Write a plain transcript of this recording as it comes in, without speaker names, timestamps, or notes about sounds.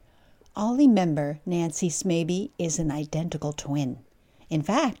Ollie member Nancy Smaby is an identical twin. In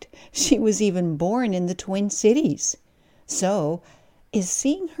fact, she was even born in the Twin Cities. So, is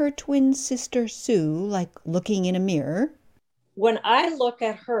seeing her twin sister Sue like looking in a mirror? When I look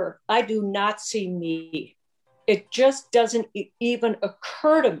at her, I do not see me. It just doesn't even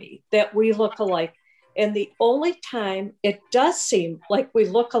occur to me that we look alike. And the only time it does seem like we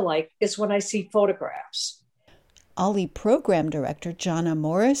look alike is when I see photographs. Ollie program director Jonna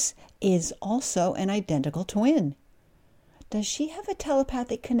Morris is also an identical twin. Does she have a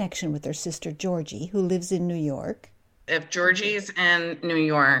telepathic connection with her sister Georgie, who lives in New York? If Georgie's in New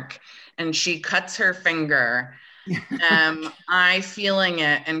York and she cuts her finger, I feeling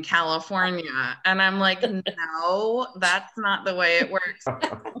it in California. And I'm like, no, that's not the way it works.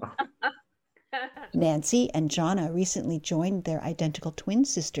 Nancy and Jonna recently joined their identical twin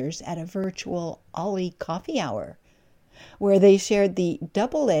sisters at a virtual Ollie coffee hour, where they shared the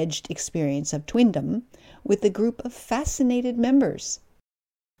double-edged experience of twindom with a group of fascinated members.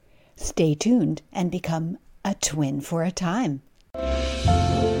 Stay tuned and become a twin for a time.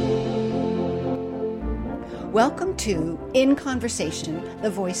 Welcome to In Conversation, the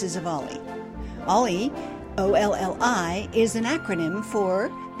Voices of Ollie. Ollie, OLLI, is an acronym for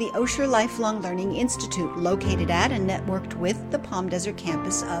the Osher Lifelong Learning Institute, located at and networked with the Palm Desert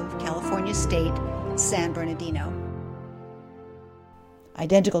campus of California State, San Bernardino.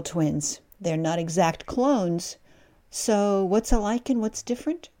 Identical twins. They're not exact clones. So what's alike and what's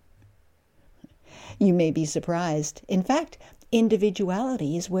different? You may be surprised. In fact,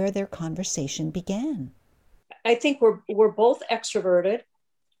 individuality is where their conversation began. I think we're both extroverted.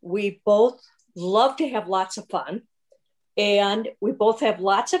 We both love to have lots of fun. And we both have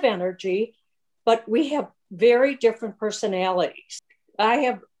lots of energy, but we have very different personalities. I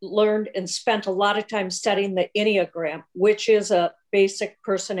have learned and spent a lot of time studying the Enneagram, which is a basic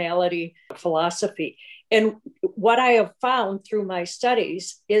personality philosophy. And what I have found through my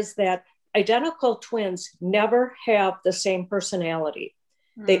studies is that identical twins never have the same personality.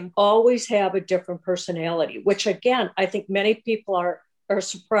 They always have a different personality, which again, I think many people are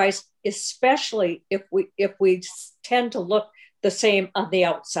surprised, especially if we tend to look the same on the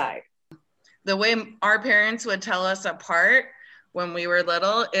outside. The way our parents would tell us apart when we were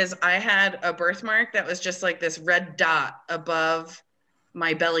little is I had a birthmark that was just like this red dot above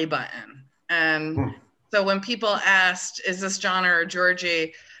my belly button. And so when people asked, is this Jonna or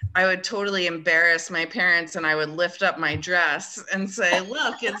Georgie? I would totally embarrass my parents and I would lift up my dress and say,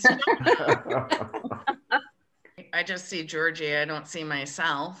 look, it's Jonna. I just see Georgie. I don't see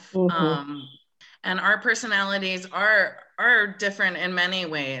myself. And our personalities are different in many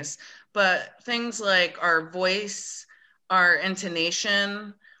ways, but things like our voice, our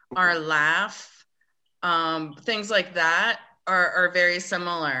intonation, our laugh, things like that are very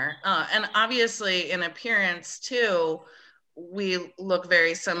similar. And obviously in appearance too, we look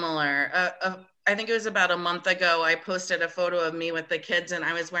very similar. I think it was about a month ago, I posted a photo of me with the kids and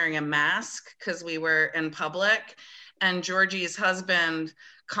I was wearing a mask because we were in public. And Georgie's husband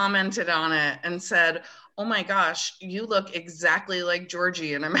commented on it and said, oh my gosh, you look exactly like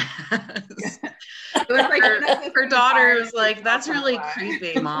Georgie in a mask. It was like her daughter was like, that's really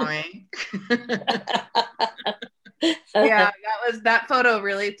creepy, mommy. Yeah, that photo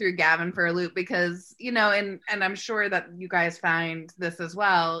really threw Gavin for a loop because, and I'm sure that you guys find this as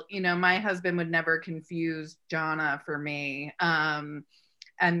well. My husband would never confuse Jonna for me.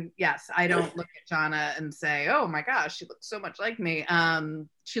 And yes, I don't look at Jonna and say, oh my gosh, she looks so much like me.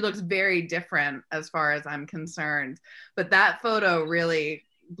 She looks very different as far as I'm concerned. But that photo really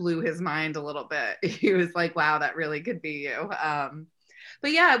blew his mind a little bit. He was like, wow, that really could be you.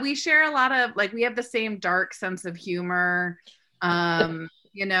 But yeah, we share a lot of, we have the same dark sense of humor, and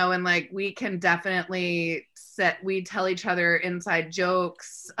we can definitely we tell each other inside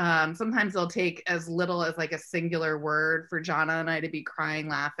jokes. Sometimes they'll take as little as a singular word for Jonna and I to be crying,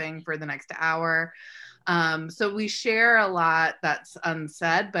 laughing for the next hour. So we share a lot that's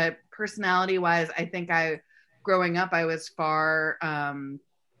unsaid, but personality wise, I think growing up, I was far,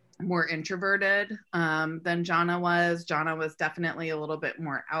 more introverted than Jonna was. Jonna was definitely a little bit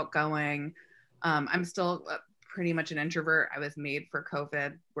more outgoing. I'm still pretty much an introvert. I was made for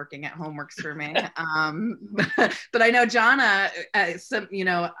COVID. Working at home works for me. But I know Jonna,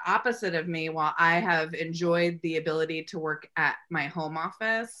 opposite of me, while I have enjoyed the ability to work at my home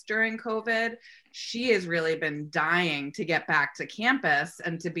office during COVID, she has really been dying to get back to campus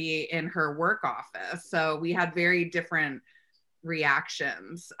and to be in her work office. So we had very different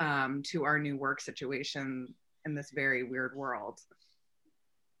reactions to our new work situation in this very weird world.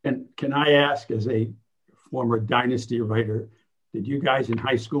 And can I ask, as a former Dynasty writer, Did you guys in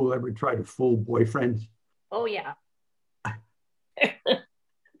high school ever try to fool boyfriends? Oh, yeah.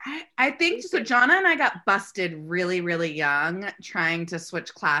 I think so. Jonna and I got busted really, really young trying to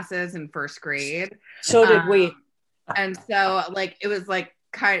switch classes in first grade. So did we. And so like it was like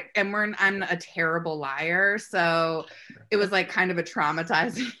I'm a terrible liar, so it was like kind of a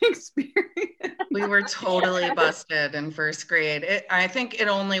traumatizing experience. We were totally busted in first grade. I think it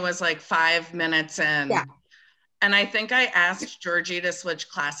only was like 5 minutes in. Yeah. And I think I asked Georgie to switch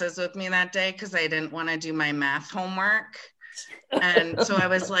classes with me that day because I didn't want to do my math homework. And so I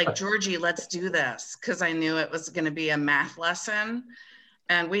was like, Georgie, let's do this, because I knew it was going to be a math lesson.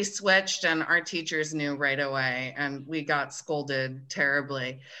 And we switched, and our teachers knew right away, and we got scolded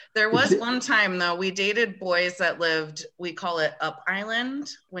terribly. There was one time, though, we dated boys that lived, we call it Up Island.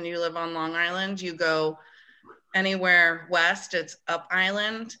 When you live on Long Island, you go anywhere west, it's Up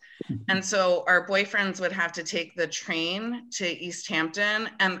Island. And so our boyfriends would have to take the train to East Hampton.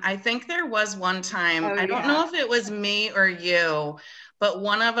 And I think there was one time, I don't know if it was me or you, but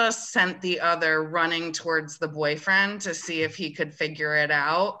one of us sent the other running towards the boyfriend to see if he could figure it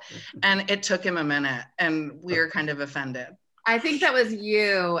out. And it took him a minute, and we were kind of offended. I think that was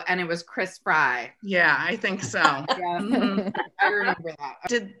you, and it was Chris Fry. Yeah, I think so. Yeah. I remember that.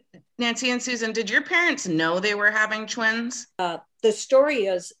 Did Nancy and Susan, did your parents know they were having twins? The story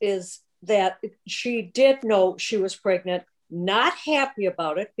is that she did know she was pregnant, not happy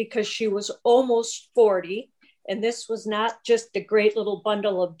about it because she was almost 40. And this was not just a great little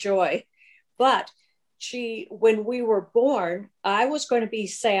bundle of joy, but when we were born, I was going to be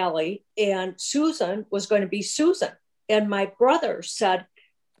Sally and Susan was going to be Susan. And my brother said,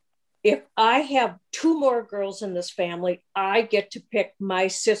 if I have 2 more girls in this family, I get to pick my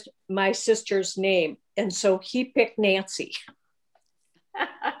sister's name. And so he picked Nancy.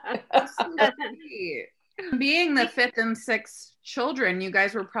 Being the 5th and 6th children, you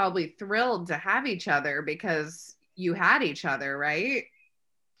guys were probably thrilled to have each other because you had each other, right?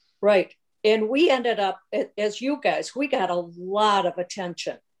 Right. And we ended up, as you guys, we got a lot of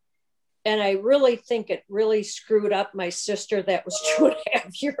attention. And I really think it really screwed up my sister that was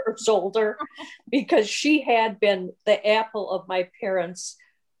 2.5 years older, because she had been the apple of my parents'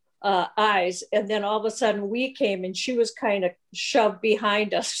 eyes. And then all of a sudden we came and she was kind of shoved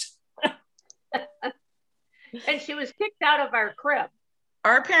behind us. And she was kicked out of our crib.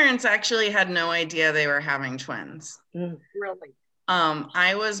 Our parents actually had no idea they were having twins. Really?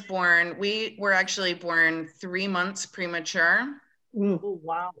 We were actually born 3 months premature. Oh,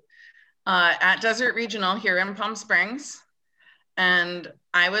 wow. At Desert Regional here in Palm Springs. And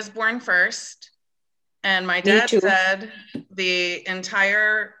I was born first. And my dad said the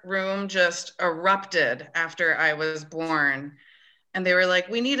entire room just erupted after I was born. And they were like,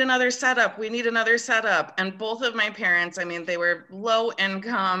 we need another setup. We need another setup. And both of my parents, I mean, they were low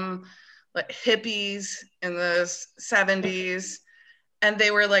income, like hippies in the 70s. And they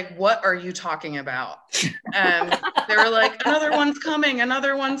were like, what are you talking about? And they were like, another one's coming,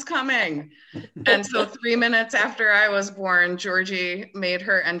 another one's coming. And so 3 minutes after I was born, Georgie made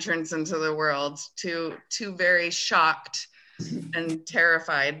her entrance into the world to two very shocked and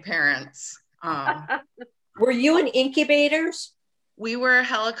terrified parents. Were you in incubators? We were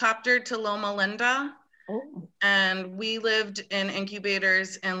helicoptered to Loma Linda. Oh. And we lived in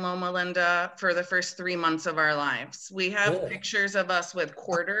incubators in Loma Linda for the first 3 months of our lives. We have pictures of us with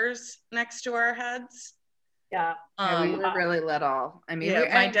quarters next to our heads. Yeah. We were really little. I mean,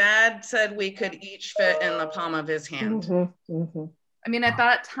 my dad said we could each fit in the palm of his hand. Mm-hmm, mm-hmm. I mean, at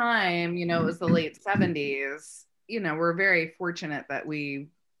that time, it was the late 70s. We're very fortunate that we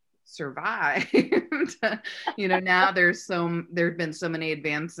survived. Now there's been so many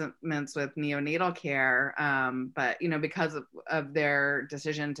advancements with neonatal care, but because of their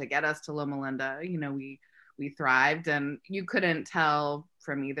decision to get us to Loma Linda, we thrived, and you couldn't tell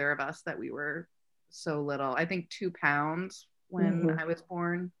from either of us that we were so little. I think 2 pounds when I was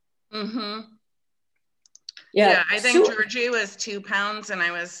born. Mm-hmm. Yeah, I think Georgie was 2 pounds and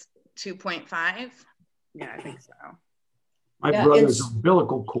I was 2.5. Yeah, I think so. My brother's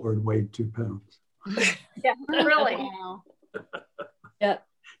umbilical cord weighed 2 pounds. Yeah, really. Yeah.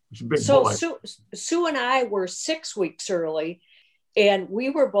 He's a big So boy. Sue and I were 6 weeks early, and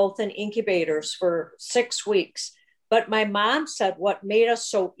we were both in incubators for 6 weeks. But my mom said what made us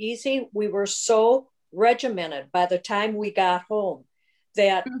so easy, we were so regimented by the time we got home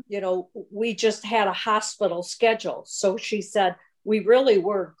that, we just had a hospital schedule. So she said we really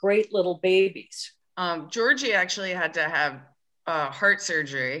were great little babies. Georgie actually had to have heart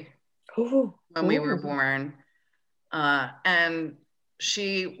surgery when we were born. And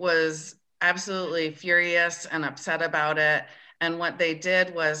she was absolutely furious and upset about it. And what they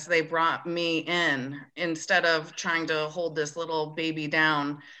did was they brought me in. Instead of trying to hold this little baby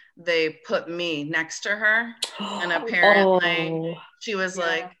down, they put me next to her. And apparently she was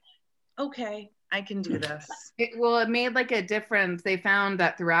like, okay, I can do this. It made like a difference. They found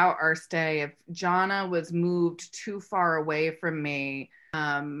that throughout our stay, if Jonna was moved too far away from me,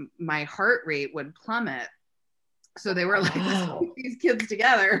 my heart rate would plummet. So they were like, these kids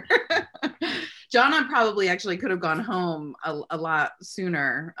together. Jonna probably actually could have gone home a lot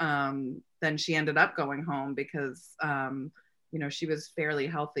sooner than she ended up going home because, she was fairly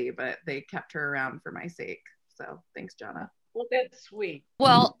healthy, but they kept her around for my sake. So thanks, Jonna. Well, that's sweet.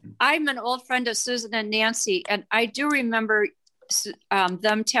 Well, I'm an old friend of Susan and Nancy, and I do remember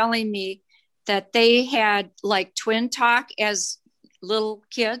them telling me that they had like twin talk as little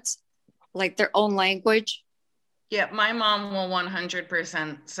kids, like their own language. Yeah, my mom will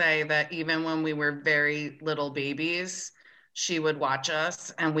 100% say that even when we were very little babies, she would watch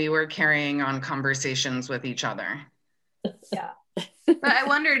us and we were carrying on conversations with each other. Yeah. But I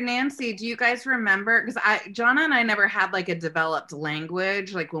wondered, Nancy, do you guys remember? Because Jonna and I never had like a developed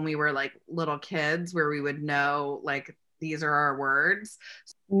language, like when we were like little kids where we would know like these are our words.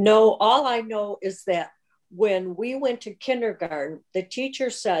 No, all I know is that when we went to kindergarten, the teacher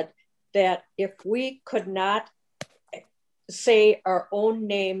said that if we could not say our own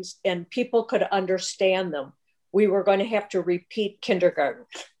names and people could understand them, we were going to have to repeat kindergarten.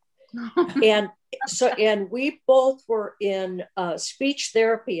 And we both were in speech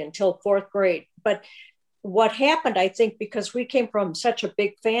therapy until 4th grade. But what happened, I think, because we came from such a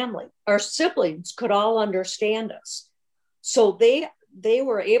big family, our siblings could all understand us. So they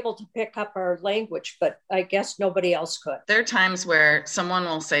were able to pick up our language, but I guess nobody else could. There are times where someone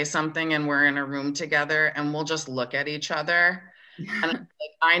will say something and we're in a room together and we'll just look at each other. And like,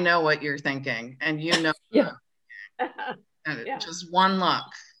 I know what you're thinking and you know. Yeah. And just one look.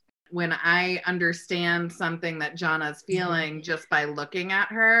 When I understand something that Jonna's feeling just by looking at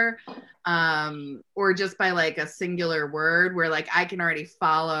her, or just by like a singular word where like I can already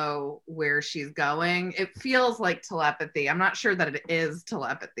follow where she's going, it feels like telepathy. I'm not sure that it is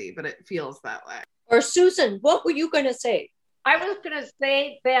telepathy, but it feels that way. Or Susan, what were you going to say? I was going to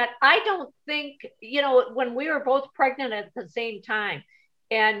say that I don't think, when we were both pregnant at the same time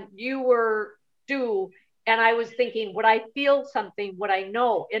and you were due, and I was thinking, would I feel something? Would I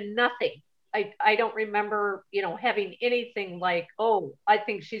know? And nothing. I don't remember, having anything like, oh, I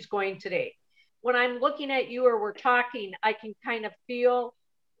think she's going today. When I'm looking at you or we're talking, I can kind of feel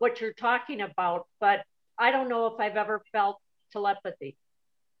what you're talking about, but I don't know if I've ever felt telepathy.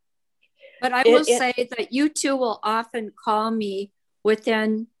 But I will say that you two will often call me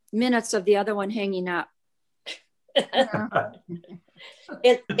within minutes of the other one hanging up.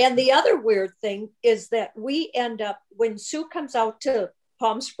 And the other weird thing is that we end up, when Sue comes out to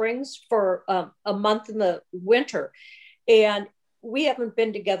Palm Springs for a month in the winter, and we haven't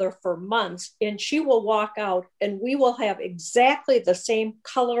been together for months, and she will walk out and we will have exactly the same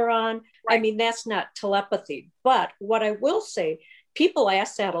color on. Right. I mean, that's not telepathy. But what I will say, people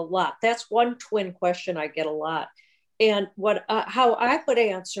ask that a lot. That's one twin question I get a lot. And how I would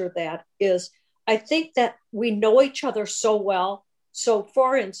answer that is, I think that we know each other so well. So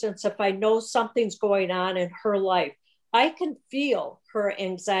for instance, if I know something's going on in her life, I can feel her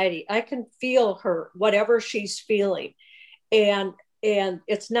anxiety. I can feel her, whatever she's feeling. And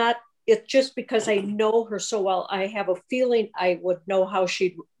it's just because I know her so well, I have a feeling I would know how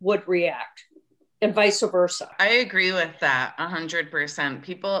she would react and vice versa. I agree with that 100%.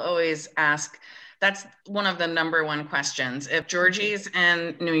 People always ask, that's one of the number one questions. If Georgie's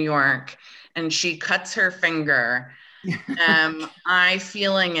in New York and she cuts her finger, am I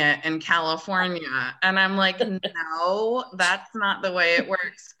feeling it in California? And I'm like, no, that's not the way it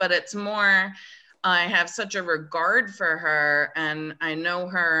works. But it's more, I have such a regard for her and I know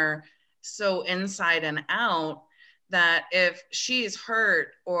her so inside and out that if she's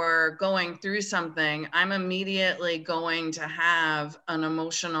hurt or going through something, I'm immediately going to have an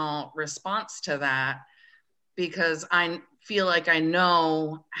emotional response to that because I feel like I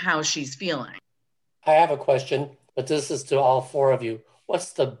know how she's feeling. I have a question, but this is to all four of you.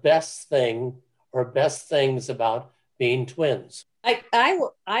 What's the best thing or best things about being twins?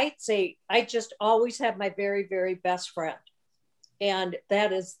 I'd say I just always have my very, very best friend. And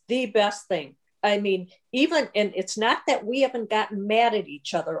that is the best thing. I mean, and it's not that we haven't gotten mad at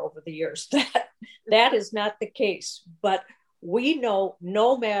each other over the years. That is not the case. But we know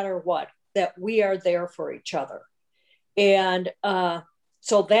no matter what, that we are there for each other. And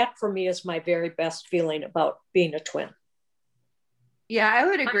so that for me is my very best feeling about being a twin. Yeah, I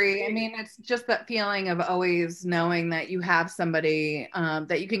would agree. I mean, it's just that feeling of always knowing that you have somebody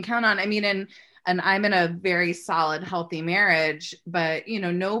that you can count on. I mean, and I'm in a very solid, healthy marriage, but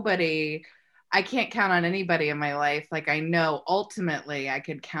I can't count on anybody in my life. Like, I know ultimately I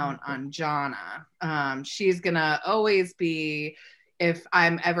could count on Jonna. She's gonna always be, if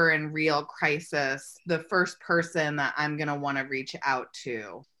I'm ever in real crisis, the first person that I'm gonna want to reach out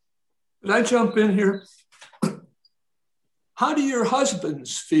to. Can I jump in here? How do your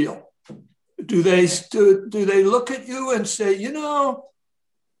husbands feel? Do they look at you and say,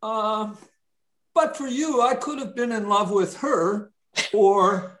 but for you, I could have been in love with her?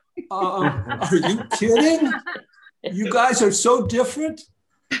 Or are you kidding? You guys are so different.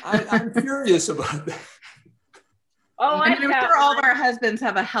 I'm curious about that. Oh, I'm sure all of our husbands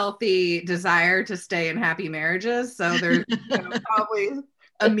have a healthy desire to stay in happy marriages. So there's probably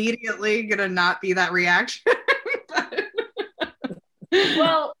immediately going to not be that reaction.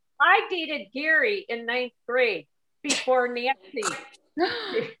 Well, I dated Gary in 9th grade before Nancy.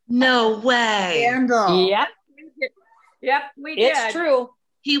 No way. Scandal. Yep, we did. It's true.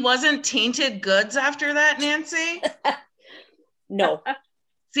 He wasn't tainted goods after that, Nancy? No.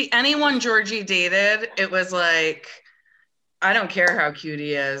 See, anyone Georgie dated, it was like, I don't care how cute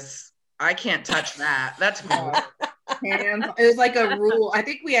he is. I can't touch that. That's cool. It was like a rule. I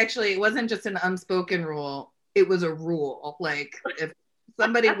think it wasn't just an unspoken rule. It was a rule. Like, if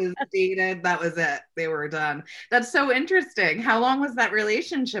somebody was dated, that was it. They were done. That's so interesting. How long was that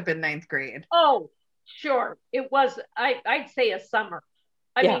relationship in 9th grade? Oh, sure. It was, I'd say a summer.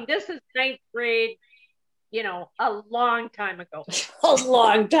 I mean, this is 9th grade, a long time ago. A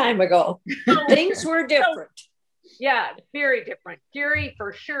long time ago. Things were different. Yeah, very different. Gary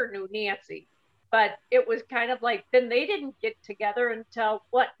for sure knew Nancy, but it was kind of like, then they didn't get together until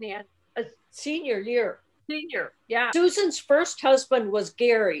what, Nan? Senior year. Yeah. Susan's first husband was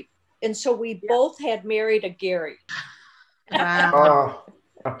Gary, and so we both had married a Gary. Wow.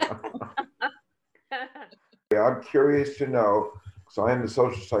 Yeah, I'm curious to know, because I am a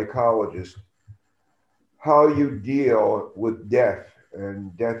social psychologist, how you deal with death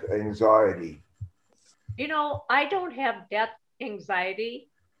and death anxiety. I don't have death anxiety,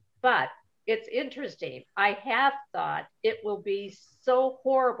 but it's interesting. I have thought it will be so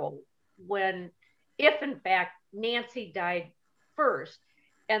horrible if in fact Nancy died first,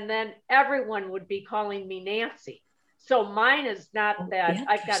 and then everyone would be calling me Nancy. So mine is not that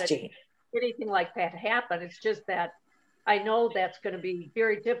I've got anything like that happen. It's just that I know that's going to be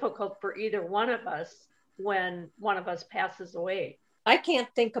very difficult for either one of us when one of us passes away. I can't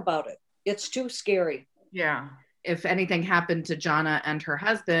think about it. It's too scary. Yeah. If anything happened to Jonna and her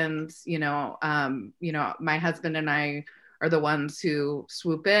husband, my husband and I are the ones who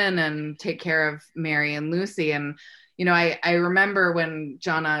swoop in and take care of Mary and Lucy. And, I remember when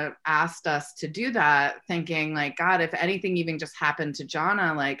Jonna asked us to do that, thinking like, God, if anything even just happened to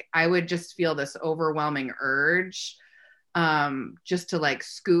Jonna, like I would just feel this overwhelming urge just to like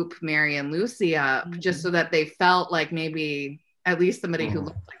scoop Mary and Lucy up, just so that they felt like maybe at least somebody who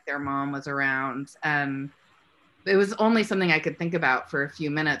looked like their mom was around. And it was only something I could think about for a few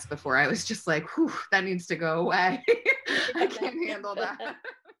minutes before I was just like, whew, that needs to go away. I can't handle that.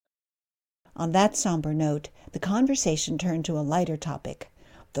 On that somber note, the conversation turned to a lighter topic,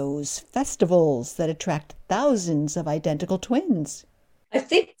 those festivals that attract thousands of identical twins. I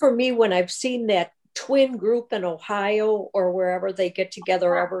think for me, when I've seen that twin group in Ohio or wherever they get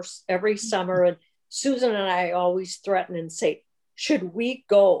together every summer, and Susan and I always threaten and say, should we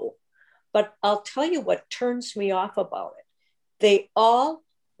go? But I'll tell you what turns me off about it. They all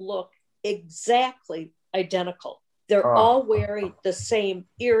look exactly identical. They're all wearing the same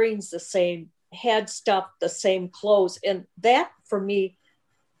earrings, the same head stuff, the same clothes. And that for me,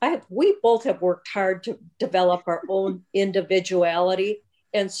 we both have worked hard to develop our own individuality.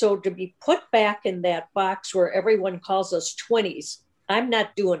 And so to be put back in that box where everyone calls us 20s, I'm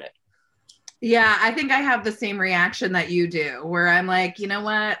not doing it. Yeah, I think I have the same reaction that you do, where I'm like, you know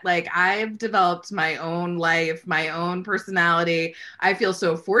what? Like, I've developed my own life, my own personality. I feel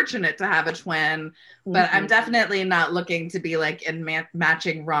so fortunate to have a twin, but I'm definitely not looking to be like in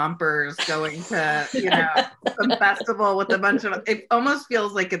matching rompers going to, some festival with a bunch of, it almost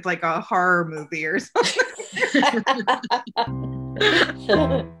feels like it's like a horror movie or something.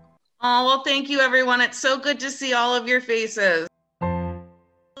 Oh, well, thank you, everyone. It's so good to see all of your faces.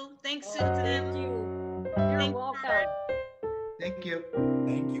 Thanks, Susan. Thank you. You're welcome. Thank you.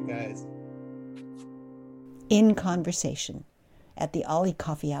 Thank you, guys. In conversation at the Ollie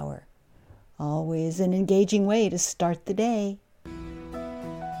Coffee Hour. Always an engaging way to start the day.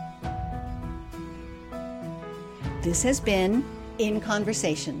 This has been In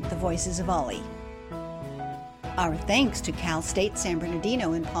Conversation, the Voices of Ollie. Our thanks to Cal State San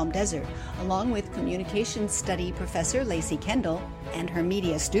Bernardino in Palm Desert, along with Communications Study Professor Lacey Kendall and her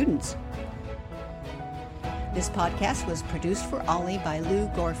media students. This podcast was produced for Ollie by Lou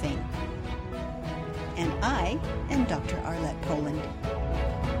Gorfing. And I am Dr. Arlette Poland.